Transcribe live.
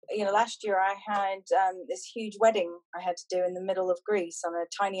last year I had this huge wedding I had to do in the middle of Greece on a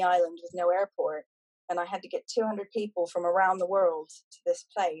tiny island with no airport. And I had to get 200 people from around the world to this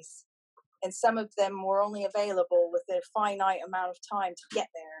place. And some of them were only available with a finite amount of time to get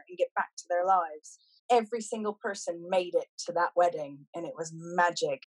there and get back to their lives. Every single person made it to that wedding, and it was magic.